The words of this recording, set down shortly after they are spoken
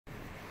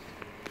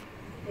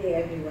Hey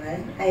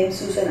everyone, I am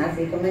Susan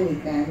Africa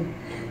Manican,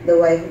 the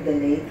wife of the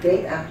late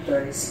great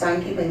actor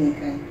Spanky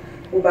Manican,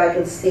 who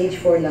battled stage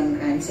 4 lung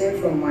cancer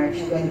from March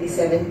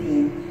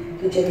 2017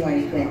 to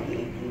January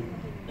 2018.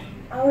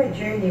 Our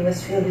journey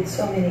was filled with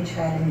so many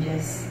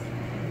challenges.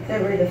 There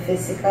were the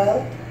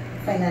physical,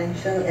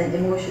 financial, and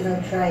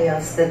emotional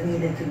trials that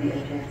needed to be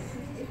addressed.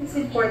 It is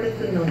important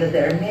to know that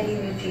there are many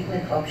new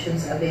treatment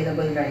options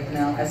available right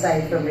now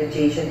aside from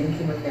radiation and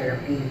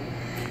chemotherapy.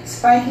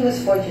 Spanky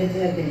was fortunate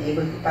to have been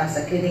able to pass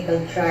a clinical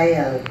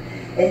trial,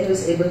 and he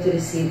was able to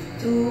receive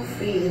 2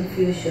 free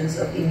infusions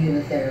of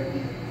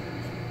immunotherapy.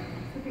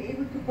 To be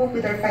able to cope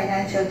with our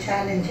financial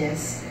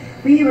challenges,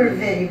 we were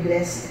very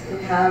blessed to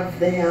have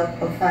the help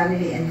of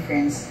family and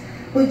friends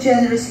who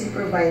generously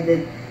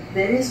provided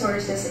their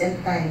resources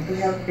and time to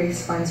help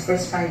raise funds for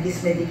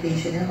Spanky's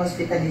medication and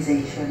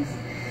hospitalizations.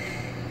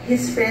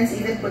 His friends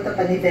even put up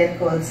an event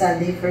called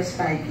Sunday for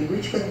Spanky,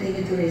 which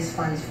continued to raise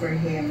funds for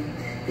him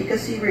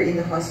because we were in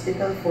the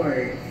hospital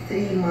for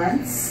 3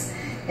 months,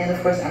 and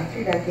of course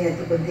after that he had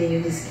to continue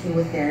his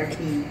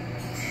chemotherapy.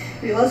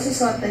 We also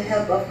sought the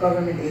help of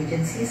government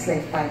agencies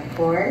like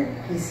PAGCOR,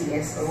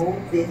 PCSO,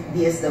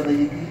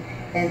 DSWD,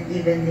 and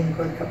even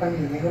Lingkod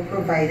Kapamilya, who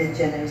provided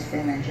generous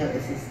financial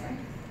assistance.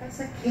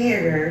 As a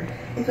carer,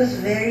 it was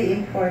very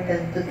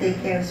important to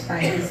take care of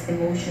Spanky's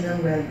emotional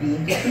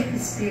well-being, to keep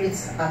his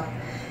spirits up,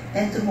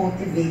 and to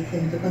motivate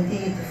him to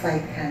continue to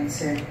fight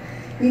cancer.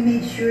 We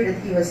made sure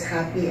that he was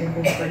happy and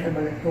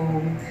comfortable at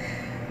home.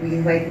 We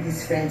invited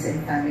his friends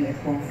and family at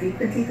home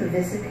frequently to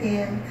visit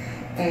him,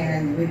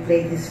 and we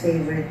played his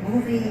favorite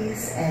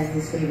movies and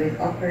his favorite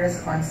operas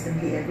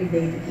constantly every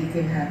day to keep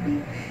him happy.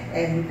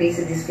 And we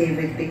pasted his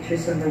favorite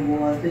pictures on the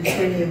wall to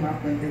cheer him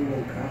up when he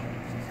woke up.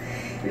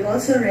 We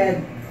also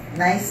read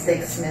nice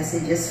text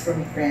messages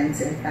from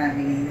friends and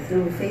family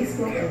through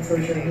Facebook and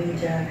social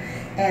media,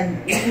 and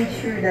we made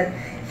sure that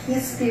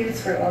his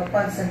spirits were all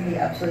constantly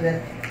up so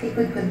that he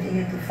could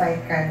continue to fight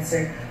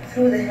cancer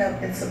through the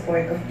help and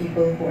support of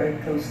people who are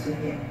close to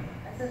him.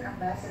 As an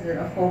ambassador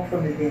of Hope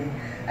from Within,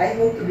 I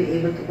hope to be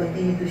able to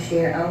continue to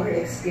share our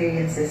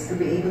experiences to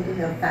be able to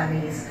help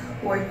families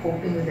who are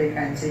coping with their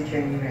cancer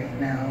journey right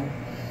now.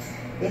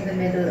 In the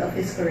middle of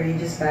his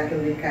courageous battle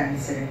with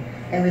cancer,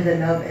 and with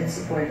the love and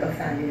support of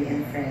family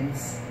and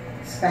friends,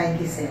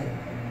 Spanky said,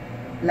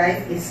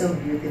 "Life is so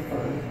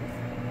beautiful.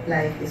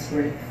 Life is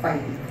worth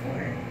fighting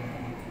for."